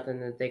there's nothing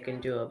that they can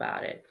do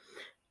about it.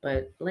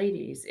 But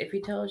ladies, if he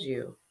tells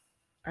you,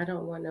 I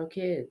don't want no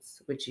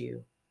kids with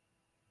you,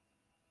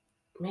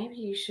 maybe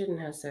you shouldn't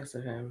have sex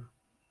with him.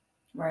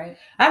 Right.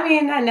 I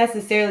mean, not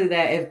necessarily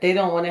that if they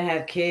don't want to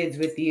have kids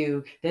with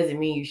you, doesn't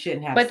mean you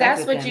shouldn't have sex with them. But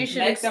that's what you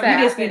should expect.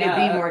 You just need to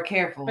be more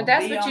careful. But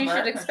that's what you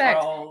should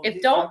expect.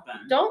 If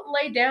don't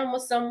lay down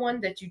with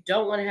someone that you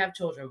don't want to have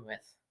children with.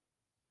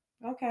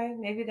 Okay,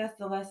 maybe that's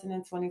the lesson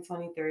in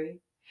 2023.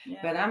 Yeah.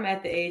 But I'm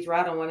at the age where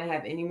I don't want to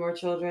have any more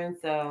children.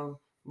 So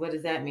what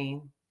does that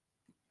mean?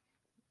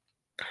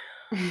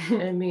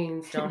 It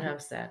means don't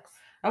have sex.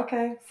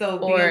 Okay, so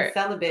being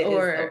celibate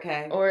is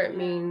okay. Or it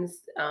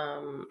means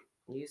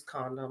use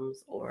condoms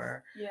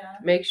or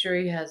make sure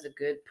he has a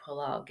good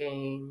pull-out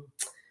game.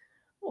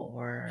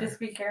 Or just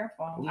be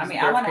careful. I mean,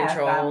 I want to have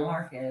 5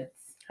 more kids.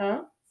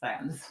 Huh? Sorry,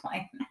 I'm just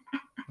playing.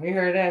 We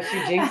heard that.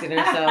 She jinxed it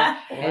herself.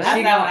 And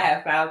she gonna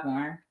have 5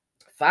 more.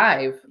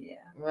 5? Yeah.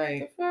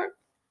 Right.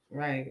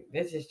 Right.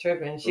 This is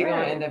tripping. She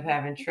gonna end up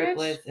having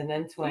triplets and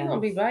then twins. You're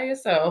gonna be by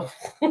yourself.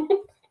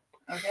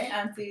 Okay,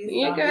 aunties.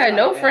 You ain't gonna have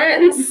no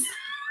friends.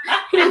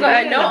 You ain't gonna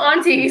have no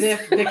aunties.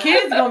 The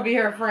kids gonna be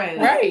her friends.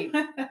 Right.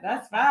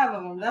 That's 5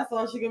 of them. That's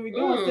all she gonna be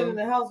doing, sitting in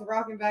the house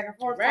rocking back and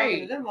forth,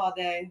 talking to them all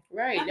day.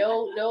 Right.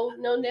 No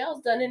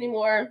nails done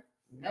anymore.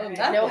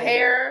 No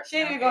hair. She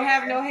ain't even gonna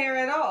have no hair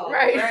at all.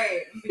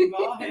 Right. Be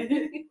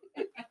bald-headed.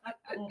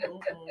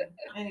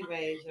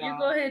 Anyways, y'all. You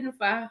go ahead and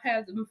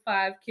have them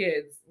 5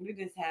 kids. We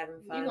just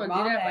having fun. You gonna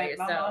do that by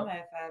yourself. My mom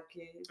had 5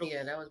 kids.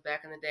 Yeah, that was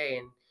back in the day,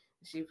 and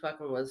she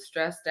fucking was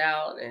stressed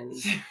out and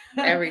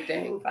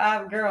everything.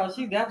 5 girls.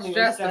 She definitely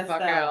stressed was the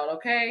fuck out.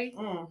 Okay.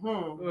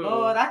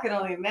 Lord, I can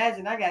only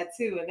imagine. I got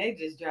 2, and they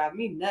just drive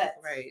me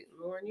nuts. Right,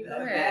 Lauren, you go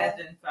ahead.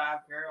 Imagine 5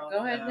 girls.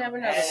 Go ahead and have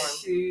another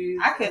one.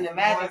 I couldn't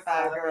imagine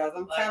 5 girls.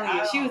 I'm telling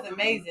you, she was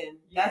amazing.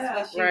 That's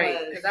what she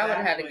was. Because I would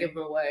have had to give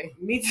them away.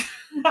 Me too.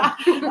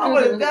 I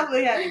would have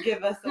definitely had to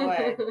give us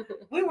away.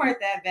 We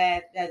weren't that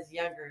bad as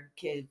younger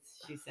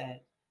kids, she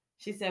said.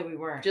 She said we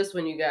weren't. Just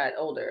when you got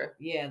older.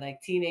 Yeah,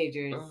 like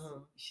teenagers.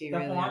 She the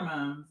really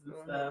hormones and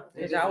stuff.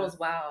 Y'all was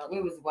wild.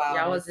 We was wild.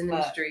 Y'all was in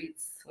the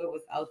streets. It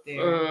was out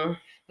there.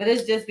 But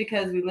it's just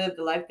because we lived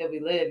the life that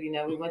we live. You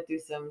know, we went through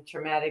some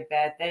traumatic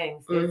bad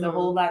things. There's a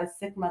whole lot of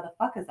sick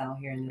motherfuckers out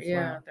here in this world.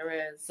 Yeah,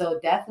 there is.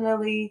 So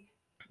definitely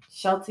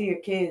shelter your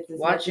kids.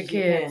 Watch your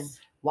kids.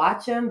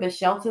 Watch them, but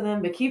shelter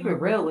them, but keep it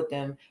real with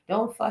them.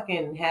 Don't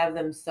fucking have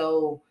them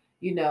so,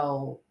 you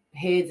know,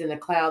 heads in the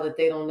cloud that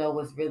they don't know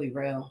what's really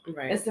real.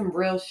 Right. There's some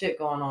real shit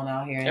going on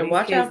out here. And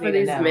watch out for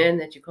these men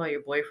that you call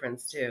your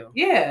boyfriends too.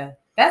 Yeah.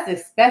 That's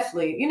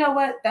especially, you know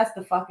what? That's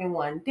the fucking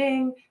one.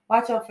 Ding.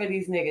 Watch out for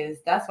these niggas.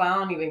 That's why I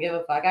don't even give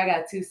a fuck. I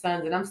got 2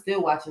 sons and I'm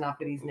still watching out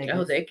for these niggas.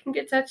 Oh, they can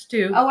get touched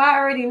too. Oh, I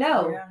already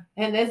know. Yeah.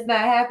 And it's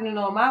not happening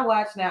on my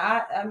watch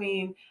now. I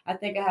mean, I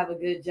think I have a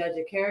good judge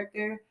of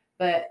character,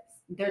 but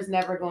there's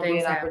never going to be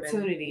an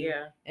opportunity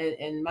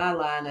in my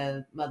line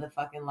of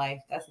motherfucking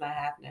life. That's not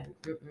happening.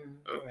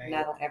 Right.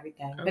 Not on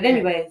everything. Okay. But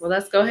anyways. Well,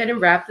 let's go ahead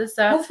and wrap this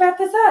up. Let's wrap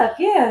this up.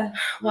 Yeah.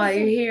 While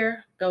you're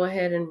here, go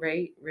ahead and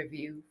rate,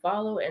 review,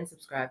 follow, and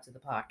subscribe to the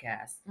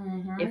podcast.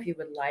 If you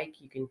would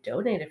like, you can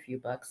donate a few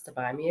bucks to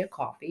buy me a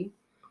coffee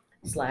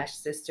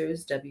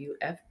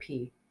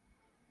 /SistersWFP.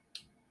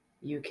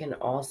 You can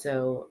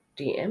also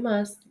DM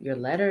us your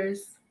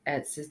letters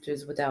at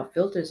Sisters Without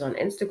Filters on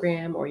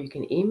Instagram, or you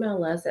can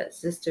email us at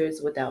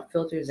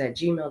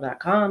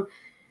sisterswithoutfilters@gmail.com.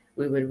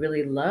 We would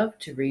really love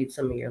to read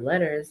some of your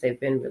letters. They've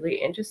been really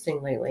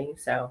interesting lately,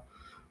 so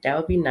that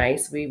would be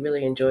nice. We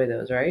really enjoy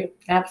those, right?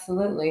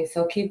 Absolutely.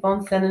 So keep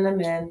on sending them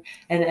in.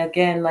 And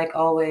again, like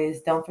always,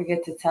 don't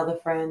forget to tell a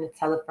friend,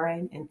 tell a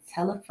friend, and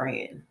tell a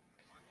friend.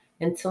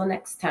 Until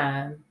next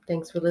time.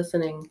 Thanks for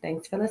listening.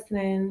 Thanks for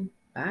listening.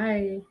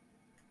 Bye.